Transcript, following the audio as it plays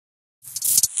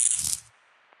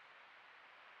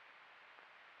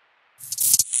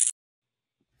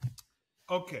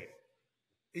Okay.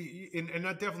 And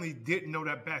I definitely didn't know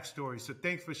that backstory. So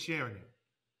thanks for sharing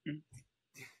it.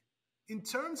 In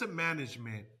terms of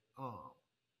management,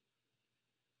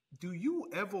 do you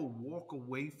ever walk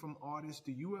away from artists?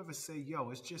 Do you ever say, yo,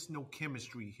 it's just no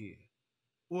chemistry here?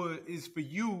 Or is for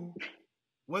you,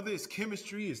 whether it's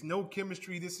chemistry, it's no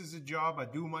chemistry, this is a job, I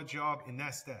do my job, and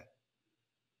that's that?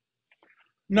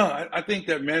 No, I think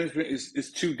that management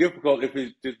is too difficult if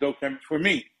there's no chemistry. For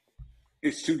me,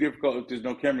 it's too difficult if there's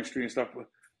no chemistry and stuff.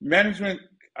 Management,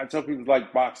 I tell people,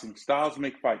 like boxing. Styles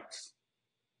make fights.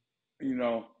 You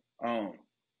know, um,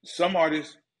 some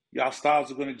artists, y'all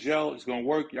styles are going to gel. It's going to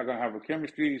work. Y'all going to have a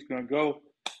chemistry. It's going to go.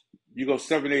 You go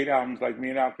 7, 8 albums like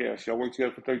me and Outkast. Y'all worked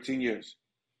together for 13 years.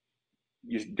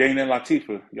 You, Dana and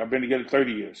Latifah, y'all been together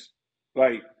 30 years.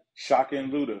 Like Shaka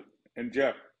and Luda and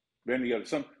Jeff been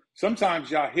together.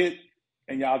 Sometimes y'all hit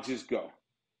and y'all just go.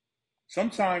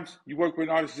 Sometimes you work with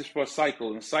an artist just for a cycle,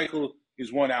 and a cycle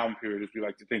is 1 album period, as we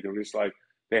like to think of it. It's like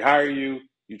they hire you,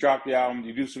 you drop the album,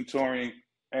 you do some touring,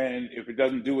 and if it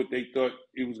doesn't do what they thought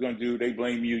it was going to do, they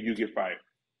blame you, you get fired.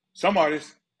 Some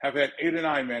artists have had 8 or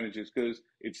 9 managers because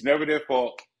it's never their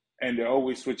fault, and they're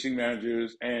always switching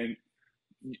managers, and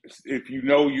if you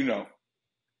know, you know.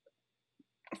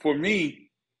 For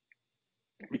me,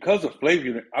 because of Flavor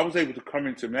Unit, I was able to come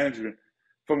into management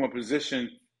from a position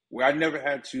where I never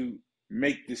had to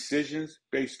make decisions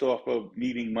based off of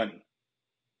needing money.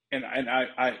 And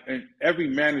every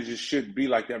manager should be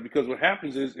like that, because what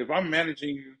happens is if I'm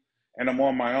managing you and I'm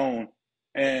on my own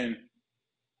and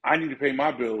I need to pay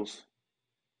my bills,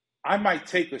 I might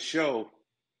take a show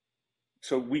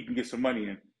so we can get some money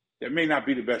in. That may not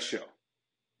be the best show.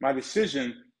 My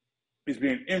decision is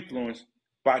being influenced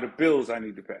by the bills I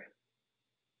need to pay.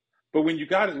 But when you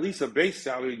got at least a base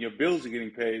salary and your bills are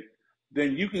getting paid,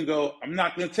 then you can go, I'm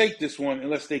not going to take this one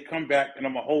unless they come back and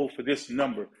I'm going to hold for this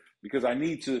number because I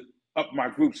need to up my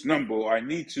group's number, or I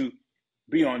need to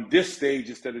be on this stage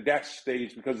instead of that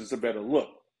stage because it's a better look.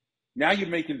 Now you're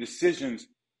making decisions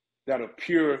that are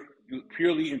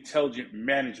purely intelligent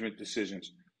management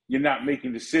decisions. You're not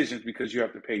making decisions because you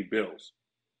have to pay bills.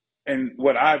 And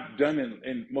what I've done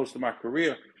in most of my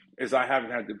career is I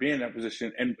haven't had to be in that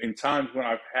position. And in times when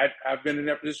I've been in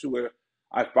that position where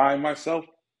I find myself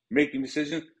making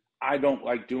decisions, I don't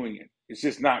like doing it. It's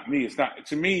just not me. It's not,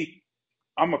 to me,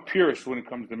 I'm a purist when it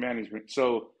comes to management.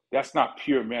 So that's not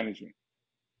pure management.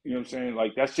 You know what I'm saying?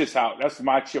 Like, that's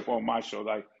my chip on my shoulder.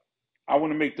 Like, I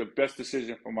want to make the best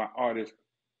decision for my artist,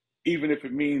 even if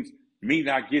it means me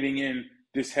not getting in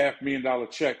this $500,000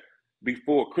 check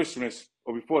before Christmas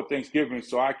or before Thanksgiving,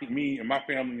 so me and my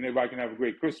family and everybody can have a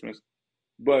great Christmas.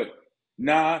 But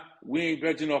nah, we ain't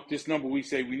budging off this number we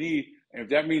say we need. And if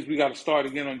that means we got to start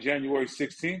again on January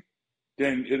 16th,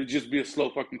 then it'll just be a slow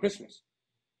fucking Christmas.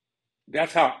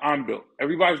 That's how I'm built.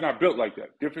 Everybody's not built like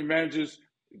that. Different managers,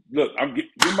 look, I'm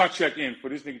getting my check in for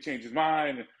this nigga change his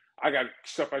mind, and I got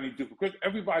stuff I need to do for Christmas.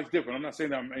 Everybody's different. I'm not saying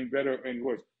that I'm any better or any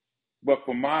worse. But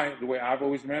for the way I've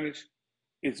always managed,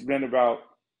 it's been about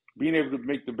being able to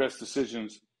make the best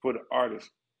decisions for the artist.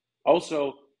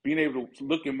 Also, being able to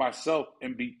look at myself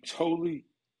and be totally,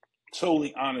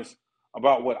 totally honest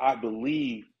about what I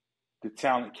believe the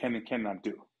talent can and cannot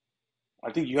do.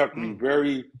 I think you have to be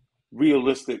very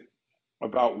realistic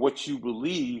about what you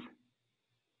believe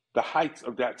the heights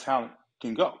of that talent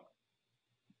can go.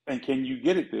 And can you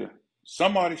get it there?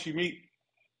 Some artists you meet,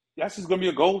 that's just going to be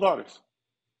a gold artist.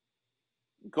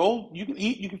 Gold, you can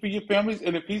eat, you can feed your families,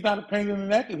 and if he's not a pain in the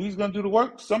neck and he's going to do the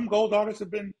work, some gold artists have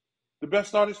been the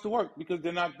best artists to work because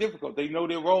they're not difficult. They know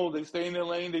their role, they stay in their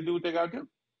lane, they do what they got to do.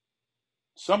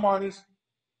 Some artists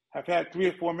have had 3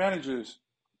 or 4 managers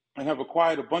and have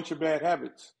acquired a bunch of bad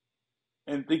habits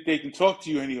and think they can talk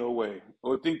to you any old way,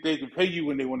 or think they can pay you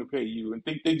when they want to pay you, and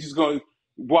think they just going to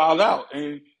wild out.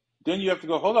 And then you have to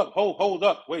go, hold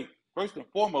up, wait. First and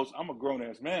foremost, I'm a grown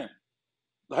ass man.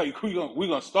 Like, we're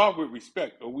gonna start with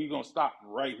respect, or we're gonna stop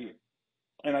right here.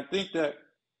 And I think that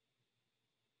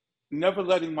never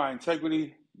letting my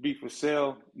integrity be for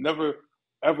sale, never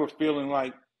ever feeling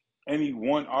like any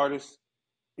one artist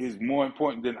is more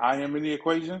important than I am in the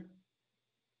equation,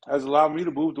 has allowed me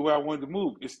to move the way I wanted to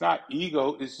move. It's not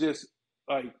ego, it's just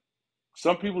like,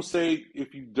 some people say,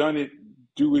 if you've done it,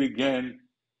 do it again.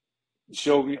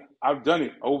 Show me. I've done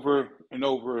it over and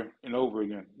over and over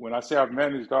again. When I say I've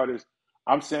managed artists,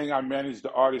 I'm saying I managed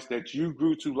the artists that you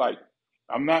grew to like.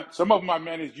 I'm not. Some of them I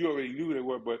managed, you already knew they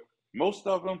were, but most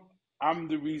of them, I'm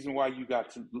the reason why you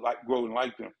got to like grow and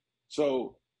like them.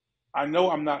 So I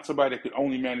know I'm not somebody that could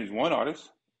only manage one artist.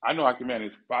 I know I can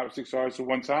manage 5 or 6 artists at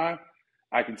one time.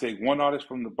 I can take one artist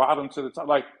from the bottom to the top.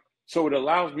 Like, so it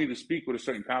allows me to speak with a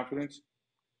certain confidence.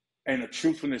 and a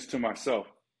truthfulness to myself.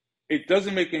 It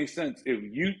doesn't make any sense if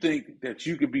you think that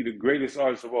you could be the greatest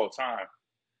artist of all time,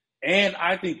 and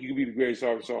I think you could be the greatest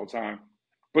artist of all time,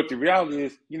 but the reality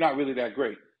is you're not really that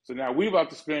great. So now we're about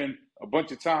to spend a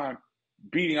bunch of time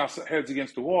beating our heads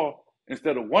against the wall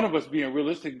instead of one of us being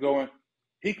realistic and going,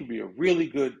 he could be a really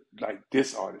good, like,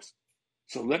 this artist.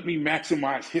 So let me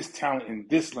maximize his talent in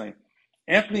this lane.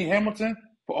 Anthony Hamilton,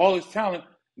 for all his talent,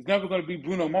 is never going to be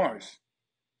Bruno Mars.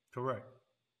 Correct.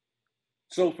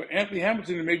 So for Anthony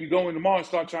Hamilton to maybe go into Mars and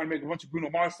start trying to make a bunch of Bruno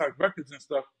Mars type records and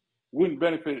stuff wouldn't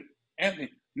benefit Anthony.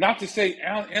 Not to say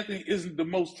Anthony isn't the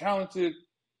most talented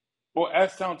or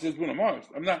as talented as Bruno Mars.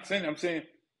 I'm not saying that. I'm saying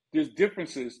there's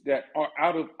differences that are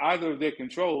out of either of their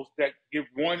controls that give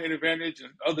one an advantage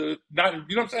and other not.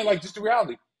 You know what I'm saying? Like, just the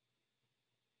reality.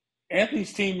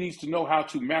 Anthony's team needs to know how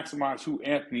to maximize who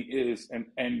Anthony is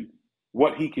and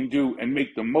what he can do and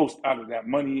make the most out of that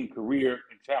money and career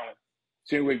and talent.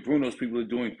 Same way Bruno's people are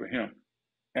doing for him.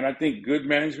 And I think good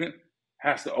management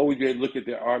has to always be able to look at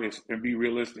their artists and be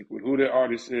realistic with who their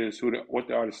artist is, what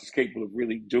the artist is capable of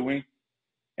really doing,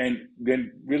 and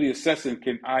then really assessing,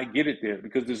 can I get it there?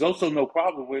 Because there's also no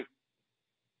problem with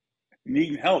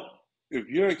needing help. If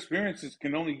your experiences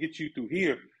can only get you through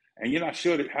here and you're not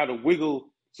sure how to wiggle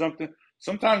something,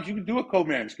 sometimes you can do a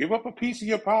co-manage. Give up a piece of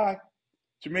your pie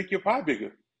to make your pie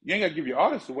bigger. You ain't got to give your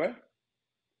artists away.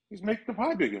 Just make the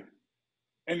pie bigger.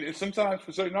 And sometimes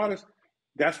for certain artists,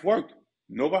 that's worked.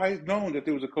 Nobody's known that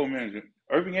there was a co-manager.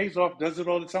 Irving Azoff does it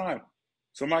all the time.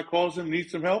 Somebody calls him,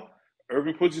 needs some help.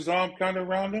 Irving puts his arm kind of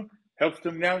around him, helps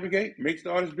them navigate, makes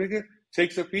the artist bigger,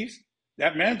 takes a piece.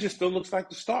 That manager still looks like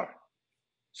the star.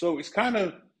 So it's kind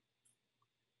of,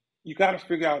 you got to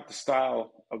figure out the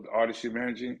style of the artist you're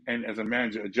managing, and as a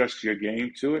manager, adjust your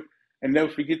game to it, and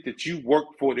never forget that you work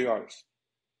for the artist.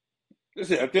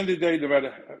 Listen, at the end of the day, at the end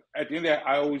of the day,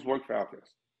 I always work for Outkast.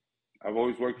 I've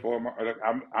always worked for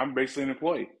them. I'm basically an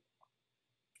employee.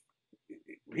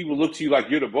 People look to you like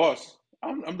you're the boss.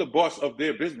 I'm the boss of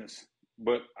their business,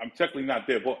 but I'm technically not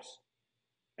their boss.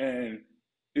 And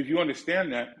if you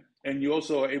understand that, and you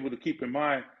also are able to keep in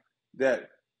mind that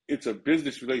it's a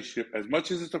business relationship as much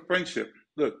as it's a friendship.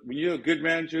 Look, when you're a good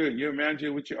manager and you're a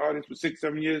manager with your artist for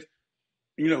 6-7 years,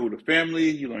 you know who the family,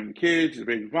 you learn the kids, the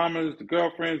baby mamas, the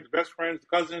girlfriends, the best friends,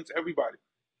 the cousins, everybody.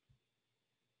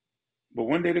 But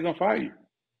one day they're going to fire you.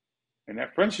 And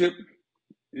that friendship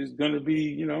is going to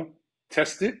be,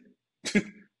 tested.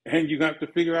 And you're going to have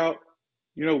to figure out,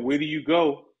 where do you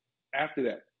go after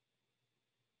that?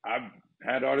 I've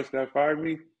had artists that fired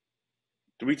me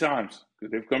 3 times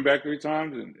because they've come back 3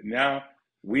 times. And now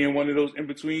we in one of those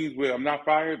in-betweens where I'm not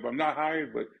fired, but I'm not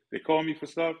hired, but they call me for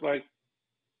stuff. Like,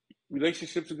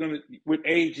 relationships are going to, with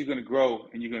age, you're going to grow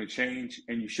and you're going to change,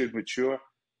 and you should mature,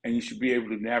 and you should be able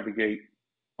to navigate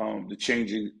the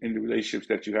changing in the relationships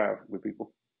that you have with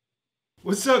people.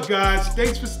 What's up, guys?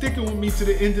 Thanks for sticking with me to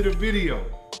the end of the video.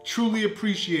 Truly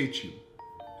appreciate you.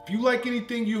 If you like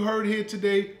anything you heard here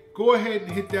today, go ahead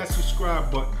and hit that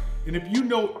subscribe button. And if you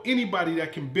know anybody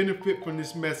that can benefit from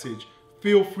this message,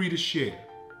 feel free to share.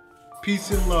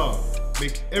 Peace and love.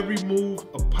 Make every move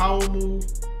a power move,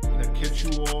 and I'll catch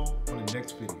you all on the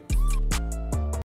next video.